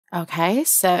Okay,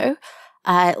 so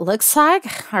it looks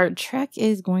like our trek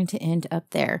is going to end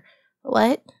up there.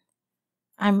 What?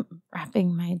 I'm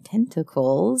wrapping my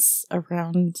tentacles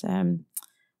around, well,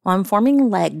 I'm forming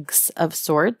legs of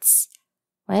sorts.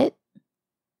 What?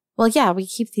 Well, yeah, we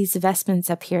keep these vestments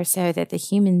up here so that the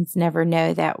humans never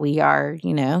know that we are,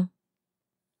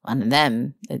 one of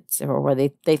them. Or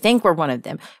they think we're one of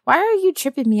them. Why are you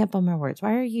tripping me up on my words?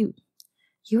 Why are you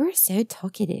are so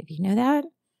talkative, you know that?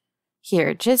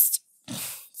 Here, just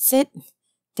sit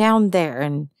down there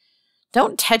and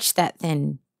don't touch that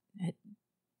thing.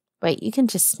 Wait, you can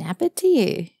just snap it to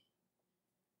you.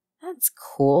 That's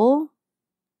cool.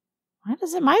 Why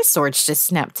doesn't my swords just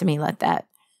snap to me like that?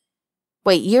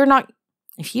 Wait, you're not...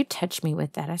 If you touch me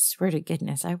with that, I swear to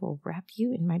goodness, I will wrap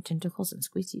you in my tentacles and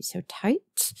squeeze you so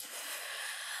tight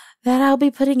that I'll be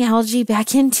putting algae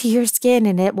back into your skin,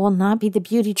 and it will not be the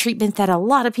beauty treatment that a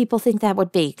lot of people think that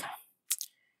would be.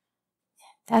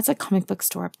 That's a comic book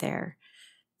store up there.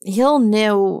 He'll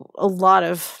know a lot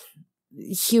of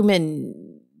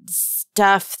human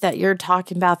stuff that you're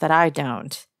talking about that I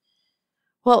don't.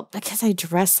 Well, because I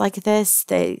dress like this,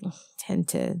 they tend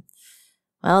to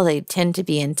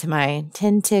be into my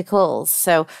tentacles.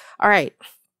 So, all right,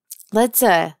 let's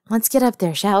get up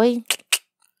there, shall we?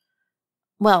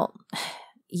 Well,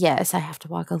 yes, I have to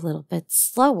walk a little bit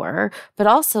slower, but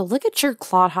also look at your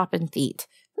clod-hopping feet.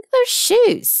 Look at those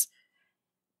shoes.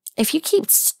 If you keep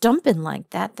stumping like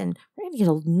that, then we're going to get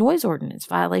a noise ordinance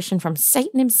violation from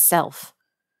Satan himself.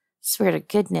 Swear to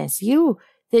goodness, you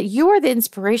are the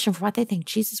inspiration for what they think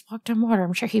Jesus walked on water.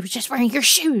 I'm sure he was just wearing your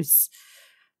shoes.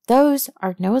 Those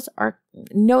are Noah's Ark.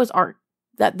 They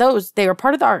are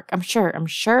part of the Ark. I'm sure.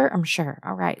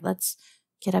 All right, let's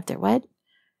get up there. What?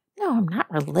 No, I'm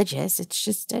not religious. It's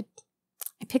just I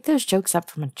picked those jokes up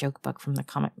from a joke book from the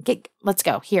comic. Let's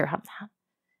go. Here.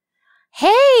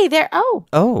 Hey there. Oh,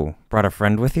 brought a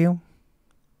friend with you?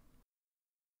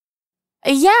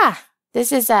 Yeah.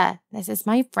 This is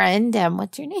my friend.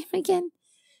 What's your name again?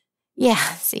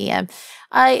 Yeah, see,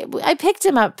 I picked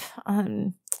him up.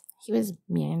 He was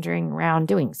meandering around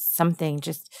doing something,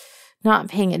 just not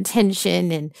paying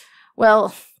attention, and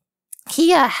well,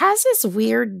 he has this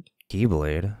weird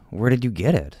Keyblade. Where did you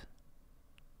get it?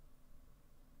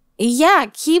 Yeah,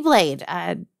 Keyblade.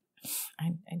 I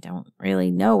don't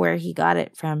really know where he got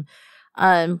it from.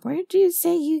 Where did you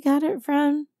say you got it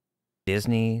from?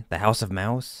 Disney, the House of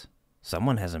Mouse.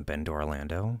 Someone hasn't been to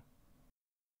Orlando.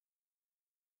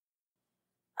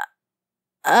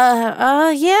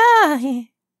 Yeah,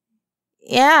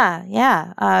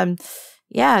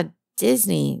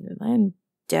 Disney.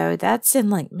 That's in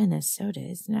like Minnesota,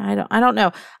 isn't it? I don't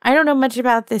know. I don't know much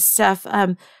about this stuff.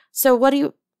 So what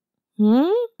do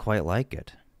you... Quite like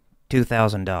it.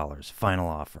 $2,000, final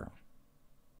offer.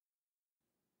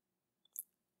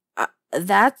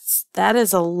 That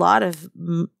is a lot of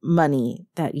money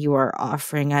that you are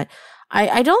offering. I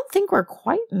don't think we're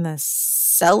quite in the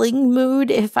selling mood,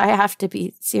 if I have to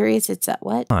be serious. It's at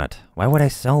what? What? Why would I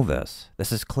sell this?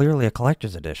 This is clearly a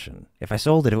collector's edition. If I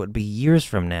sold it, it would be years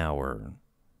from now, or...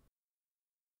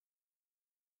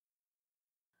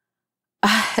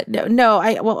 No,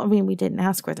 we didn't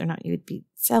ask whether or not you would be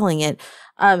selling it.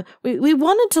 We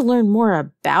wanted to learn more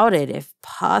about it, if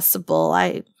possible.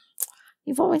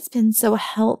 You've always been so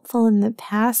helpful in the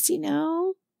past, you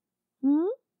know?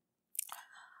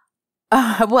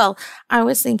 Well, I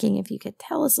was thinking if you could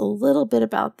tell us a little bit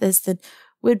about this, then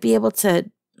we'd be able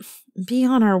to be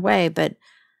on our way. But,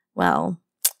 well,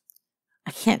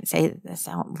 I can't say this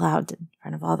out loud in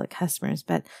front of all the customers,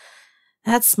 but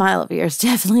that smile of yours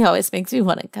definitely always makes me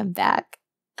want to come back.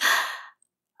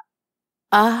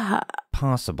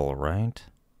 Possible, right?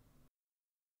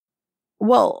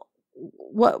 Well,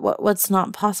 what's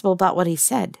not possible about what he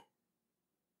said?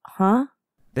 Huh?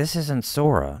 This isn't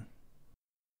Sora.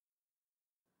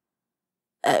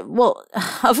 Well,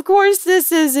 of course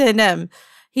this isn't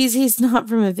he's not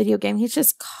from a video game. He's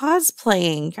just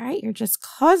cosplaying, right? You're just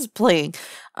cosplaying.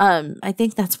 I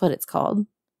think that's what it's called.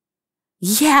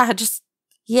 Yeah,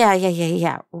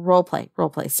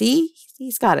 Roleplay. See?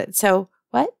 He's got it. So,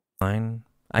 what? Fine.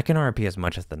 I can RP as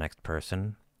much as the next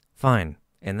person. Fine.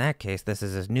 In that case, this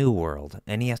is his new world,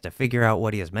 and he has to figure out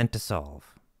what he is meant to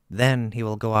solve. Then he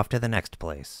will go off to the next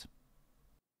place.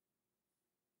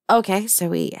 Okay, so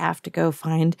we have to go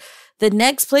find the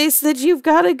next place that you've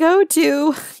got to go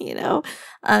to,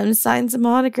 sign some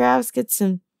autographs, get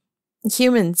some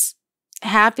humans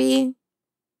happy.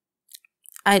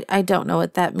 I don't know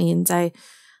what that means. I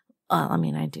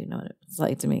do know what it's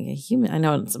like to make a human. I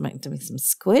know what it's like to make some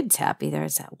squids happy.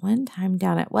 There's that one time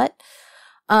down at what?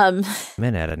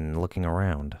 Minute and looking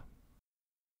around.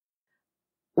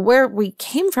 where we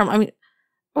came from. I mean,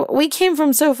 we came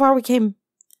from so far. We came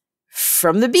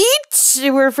from the beach.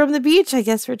 We're from the beach. I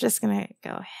guess we're just going to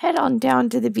go head on down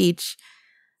to the beach.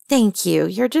 Thank you.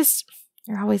 You're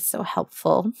always so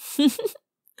helpful.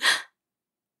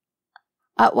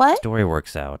 What? Story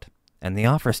works out, and the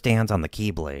offer stands on the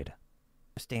Keyblade.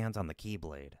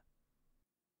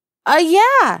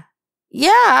 Yeah.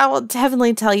 Yeah, I will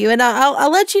definitely tell you, and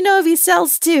I'll let you know if he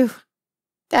sells too.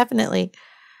 Definitely.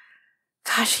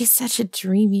 Gosh, he's such a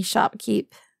dreamy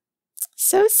shopkeep.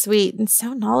 So sweet and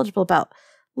so knowledgeable about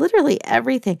literally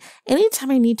everything. Anytime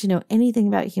I need to know anything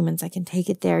about humans, I can take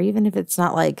it there, even if it's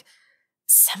not like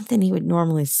something he would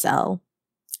normally sell.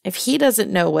 If he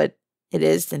doesn't know what it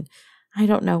is, then I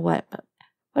don't know what. But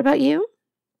what about you?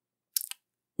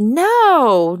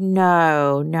 No,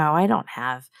 I don't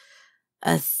have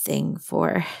a thing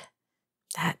for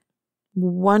that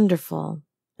wonderful,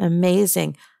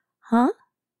 amazing, huh?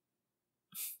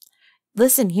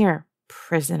 Listen here,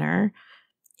 prisoner.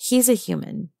 He's a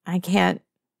human. I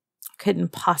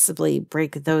couldn't possibly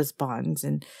break those bonds,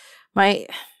 and my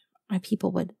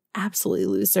people would absolutely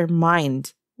lose their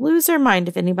mind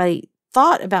if anybody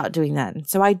thought about doing that. And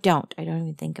so I don't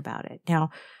even think about it. Now,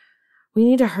 we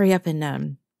need to hurry up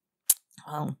and,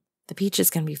 the beach is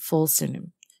going to be full soon.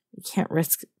 And we can't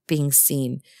risk being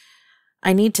seen.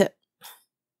 I need to,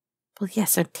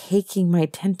 I'm taking my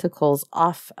tentacles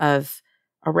off of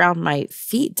around my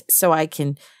feet so I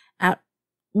can,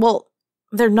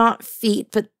 they're not feet,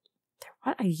 but they're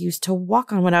what I used to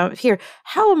walk on when I'm up here.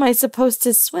 How am I supposed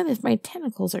to swim if my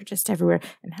tentacles are just everywhere?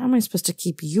 And how am I supposed to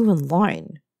keep you in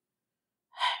line?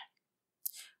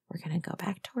 We're going to go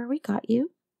back to where we got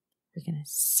you. We're going to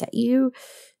set you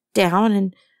down,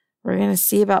 and we're going to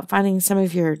see about finding some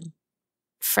of your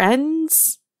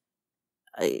friends.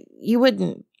 You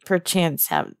wouldn't perchance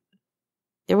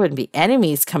there wouldn't be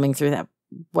enemies coming through that,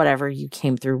 whatever you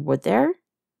came through, would there?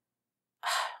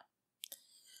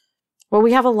 Well,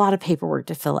 we have a lot of paperwork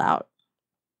to fill out.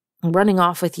 Running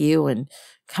off with you and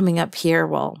coming up here,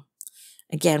 well,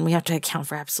 again, we have to account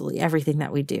for absolutely everything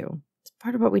that we do. It's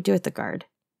part of what we do at the Guard.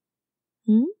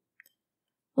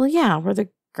 Well, yeah, we're the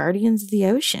guardians of the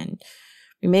ocean.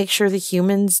 We make sure the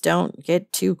humans don't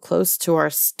get too close to our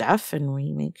stuff, and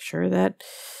we make sure that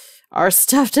our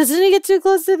stuff doesn't get too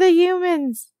close to the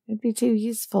humans. It'd be too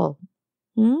useful.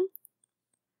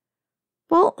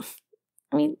 Well,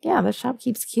 I mean, yeah, the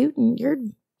shopkeep's cute, and you're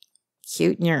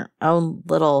cute in your own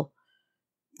little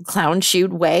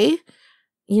clown-shoed way,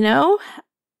 you know?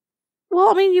 Well,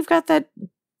 I mean, you've got that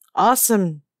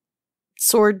awesome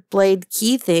sword blade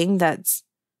key thing that's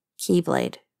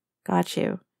Keyblade. Got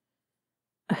you.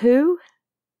 Who?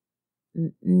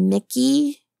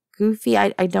 Mickey? Goofy? I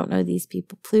don't know these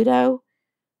people. Pluto?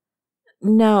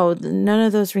 No, none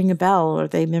of those ring a bell. Are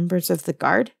they members of the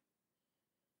Guard?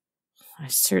 I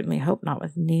certainly hope not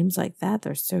with names like that.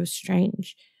 They're so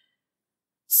strange.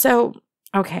 So,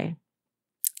 okay.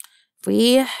 If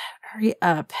we hurry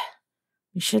up,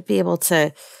 we should be able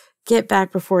to get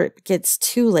back before it gets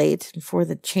too late and for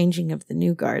the changing of the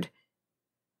new Guard.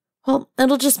 Well,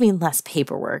 it'll just mean less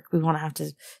paperwork. We won't have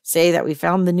to say that we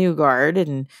found the new Guard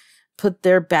and put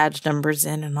their badge numbers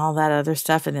in and all that other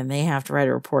stuff, and then they have to write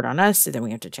a report on us, and then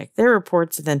we have to check their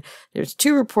reports, and then there's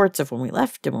 2 reports of when we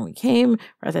left and when we came,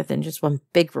 rather than just one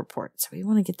big report. So we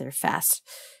want to get there fast.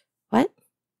 What?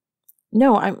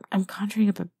 No, I'm conjuring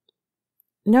up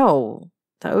No,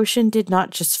 the ocean did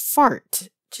not just fart.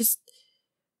 Just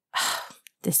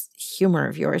this humor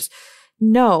of yours.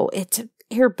 No, it's an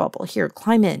air bubble. Here,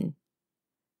 climb in.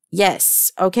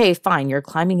 Yes. Okay, fine. You're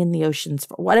climbing in the ocean's,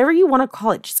 whatever you want to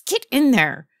call it. Just get in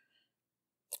there.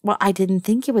 Well, I didn't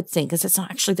think it would sink because it's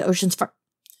not actually the ocean's fart.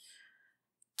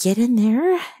 Get in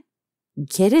there.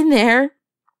 Get in there.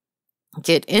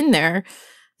 Get in there.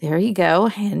 There you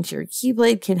go. And your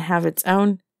Keyblade can have its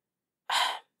own.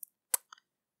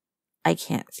 I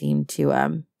can't seem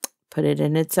to put it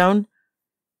in its own.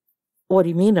 What do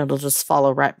you mean it'll just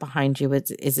follow right behind you?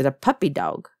 Is it a puppy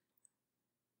dog?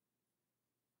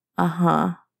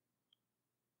 Uh-huh.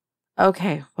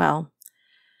 Okay, well,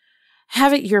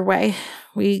 have it your way.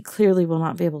 We clearly will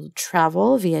not be able to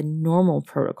travel via normal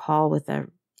protocol with a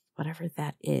whatever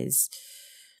that is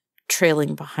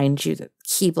trailing behind you, the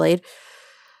Keyblade.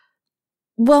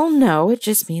 Well, no, it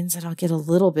just means that I'll get a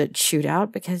little bit chewed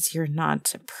out because you're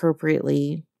not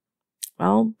appropriately,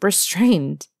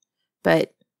 restrained.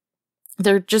 But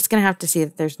they're just going to have to see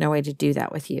that there's no way to do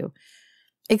that with you.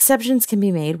 Exceptions can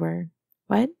be made where,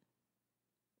 what?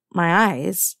 My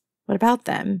eyes? What about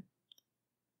them?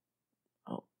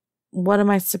 What am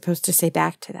I supposed to say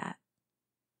back to that?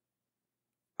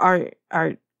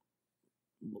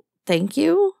 thank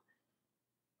you.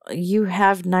 You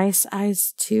have nice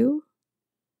eyes too.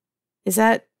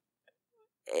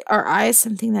 Are eyes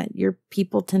something that your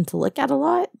people tend to look at a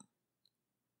lot?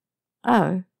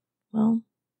 Oh, well,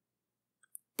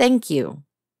 thank you.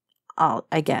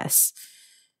 I guess.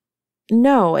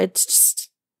 No, it's just,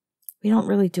 we don't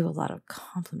really do a lot of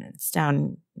compliments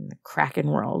down in the Kraken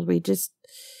world. We just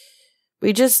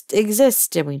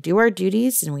exist, and we do our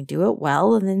duties, and we do it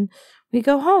well, and then we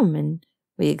go home and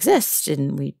we exist,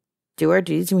 and we do our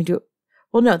duties, and we do it.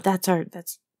 Well, no, that's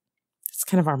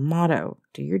kind of our motto.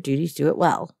 Do your duties, do it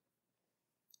well.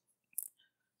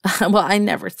 Well, I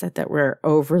never said that we're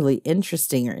overly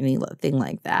interesting or anything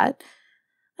like that.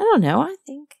 I don't know. I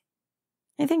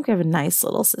think we have a nice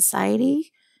little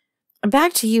society.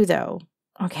 Back to you, though.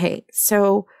 Okay,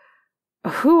 so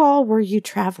who all were you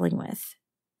traveling with?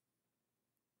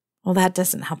 Well, that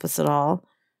doesn't help us at all.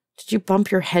 Did you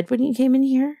bump your head when you came in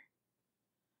here?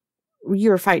 You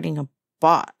were fighting a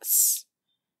boss.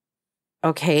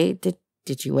 Okay,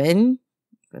 did you win?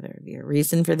 Would there be a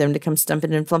reason for them to come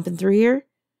stumping and flumping through here?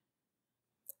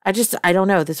 I don't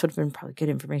know. This would have been probably good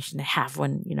information to have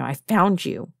when, I found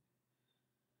you.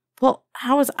 Well,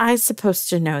 how was I supposed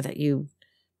to know that you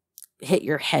hit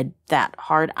your head that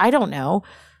hard? I don't know.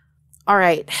 All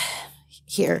right,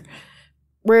 here.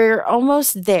 We're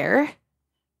almost there.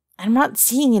 I'm not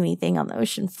seeing anything on the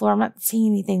ocean floor. I'm not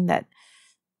seeing anything that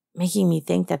making me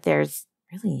think that there's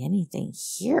really anything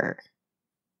here.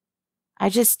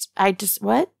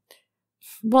 What?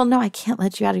 Well, no, I can't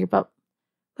let you out of your bubble.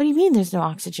 What do you mean there's no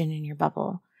oxygen in your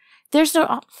bubble? There's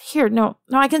no, here, no,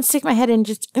 I can stick my head in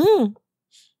just, I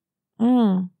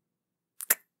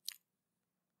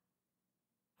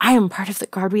am part of the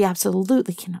guard. We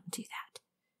absolutely cannot do that.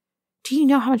 Do you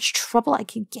know how much trouble I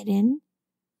could get in?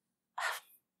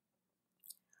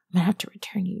 I'm going to have to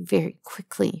return you very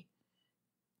quickly.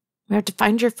 We have to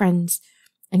find your friends,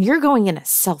 and you're going in a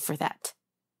cell for that.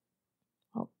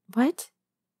 Well, what?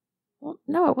 Well,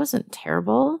 no, it wasn't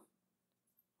terrible.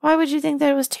 Why would you think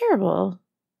that it was terrible?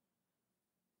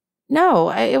 No,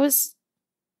 it was,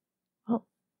 well,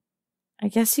 I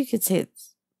guess you could say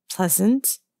it's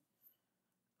pleasant.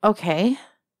 Okay.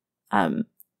 Well,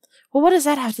 what does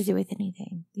that have to do with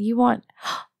anything? You want,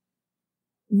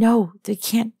 no, they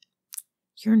can't.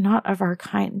 You're not of our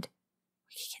kind.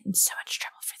 We could get in so much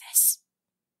trouble for this.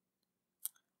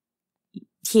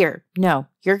 Here, no,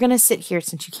 you're going to sit here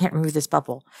since you can't remove this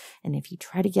bubble. And if you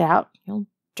try to get out, you'll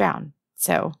drown.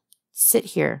 So sit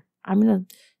here. I'm going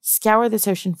to scour this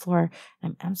ocean floor.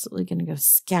 I'm absolutely going to go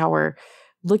scour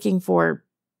looking for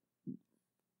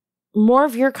more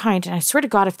of your kind. And I swear to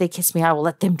God, if they kiss me, I will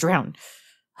let them drown.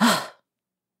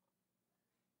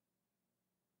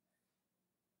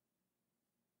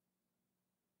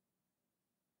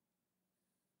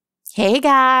 Hey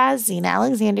guys, Zena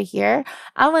Alexander here.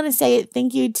 I want to say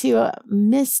thank you to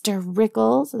Mr.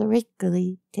 Rickles, the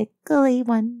Rickly Tickly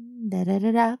one.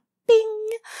 Da-da-da-da. Bing.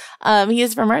 He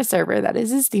is from our server. That is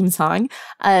his theme song.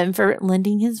 For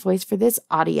lending his voice for this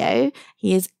audio.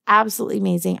 He is absolutely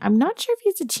amazing. I'm not sure if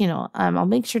he's a channel. I'll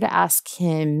make sure to ask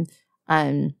him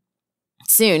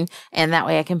soon, and that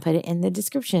way I can put it in the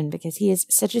description because he is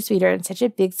such a sweetheart and such a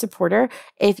big supporter.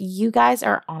 If you guys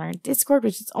are on our Discord,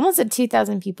 which is almost at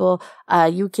 2,000 people,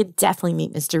 you could definitely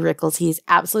meet Mr. Rickles. He's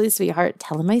absolutely a sweetheart.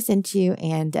 Tell him I sent you,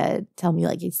 and tell me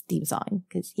like his theme song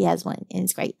because he has one and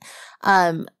it's great.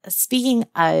 Speaking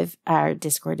of our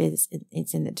Discord, it's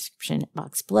in the description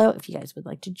box below. If you guys would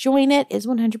like to join it, it's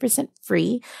 100%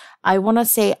 free. I want to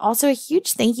say also a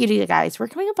huge thank you to you guys. We're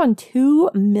coming up on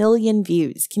 2 million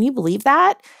views. Can you believe that?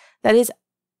 That is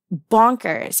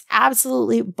bonkers.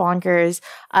 Absolutely bonkers.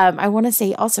 I want to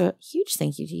say also a huge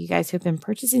thank you to you guys who have been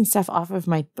purchasing stuff off of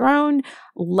my throne.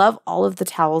 Love all of the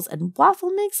towels and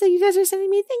waffle mix that you guys are sending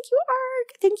me. Thank you,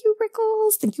 Ark. Thank you,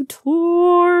 Rickles. Thank you,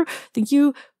 Tor. Thank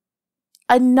you,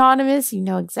 Anonymous. You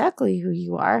know exactly who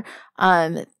you are.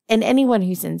 And anyone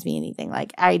who sends me anything,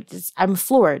 like I'm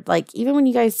floored. Like even when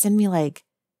you guys send me like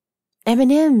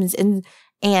M&Ms and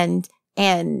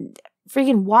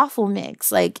freaking waffle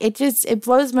mix, like it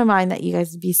blows my mind that you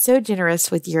guys would be so generous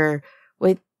with your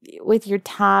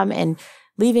time and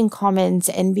leaving comments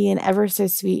and being ever so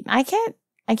sweet. And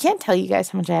I can't tell you guys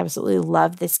how much I absolutely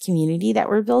love this community that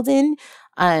we're building.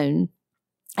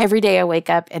 Every day I wake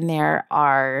up and there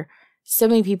are so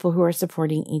many people who are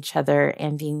supporting each other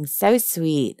and being so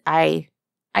sweet. I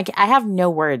have no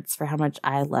words for how much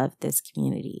I love this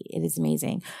community. It is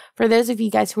amazing. For those of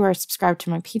you guys who are subscribed to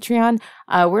my Patreon,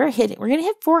 we're going to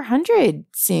hit 400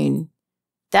 soon.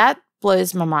 That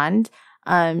blows my mind.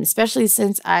 especially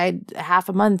since half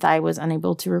a month I was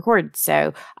unable to record.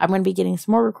 So I'm going to be getting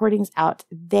some more recordings out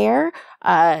there.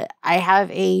 I have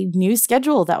a new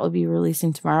schedule that will be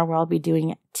releasing tomorrow where I'll be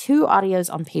doing 2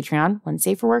 audios on Patreon, one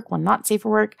safe for work, one not safe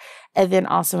for work, and then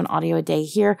also an audio a day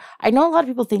here. I know a lot of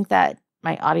people think that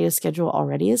my audio schedule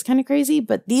already is kind of crazy,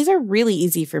 but these are really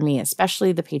easy for me,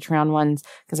 especially the Patreon ones,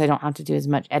 because I don't have to do as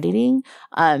much editing.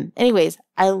 Anyways,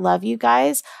 I love you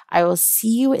guys. I will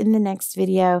see you in the next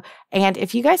video. And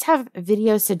if you guys have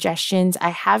video suggestions,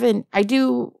 I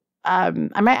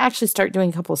might actually start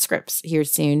doing a couple of scripts here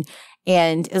soon.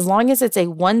 And as long as it's a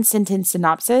 1-sentence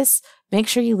synopsis, make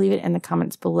sure you leave it in the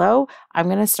comments below. I'm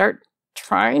going to start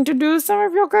trying to do some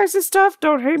of your guys' stuff.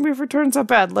 Don't hate me for turning so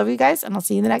bad. Love you guys, and I'll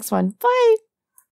see you in the next one. Bye.